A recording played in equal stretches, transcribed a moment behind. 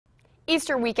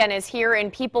Easter weekend is here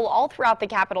and people all throughout the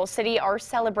capital city are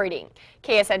celebrating.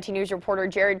 KSNT News reporter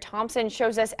Jared Thompson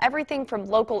shows us everything from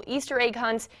local Easter egg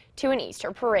hunts to an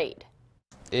Easter parade.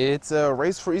 It's a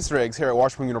race for Easter eggs here at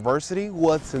Washburn University.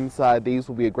 What's inside these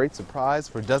will be a great surprise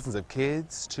for dozens of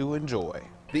kids to enjoy.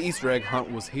 The Easter egg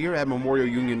hunt was here at Memorial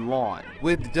Union Lawn.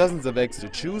 With dozens of eggs to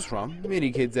choose from,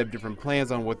 many kids have different plans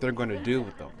on what they're going to do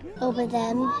with them. Open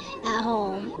them at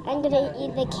home. I'm going to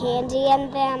eat the candy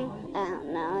and them. I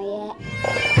don't know yet.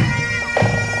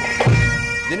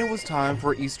 Then it was time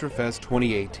for Easter Fest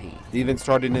 2018. The event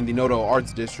started in the Noto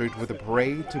Arts District with a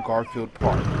parade to Garfield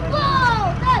Park.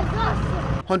 Whoa, that's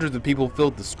awesome! Hundreds of people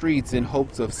filled the streets in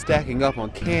hopes of stacking up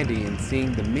on candy and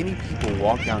seeing the many people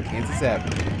walk down Kansas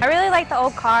Avenue. I really like the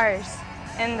old cars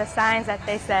and the signs that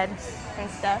they said and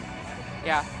stuff.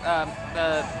 Yeah,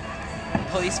 the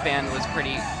police van was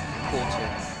pretty cool too.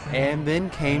 And then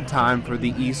came time for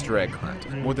the Easter egg hunt.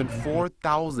 More than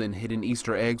 4,000 hidden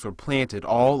Easter eggs were planted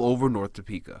all over North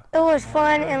Topeka. It was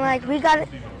fun, and we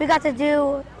got to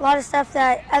do a lot of stuff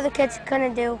that other kids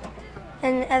couldn't do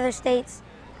in other states,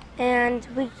 and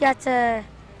we got to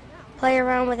play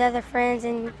around with other friends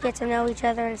and get to know each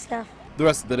other and stuff. The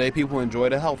rest of the day, people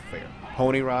enjoyed a health fair,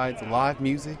 pony rides, live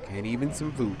music, and even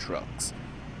some food trucks.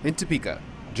 In Topeka,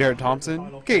 Jared Thompson,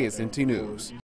 KSNT News.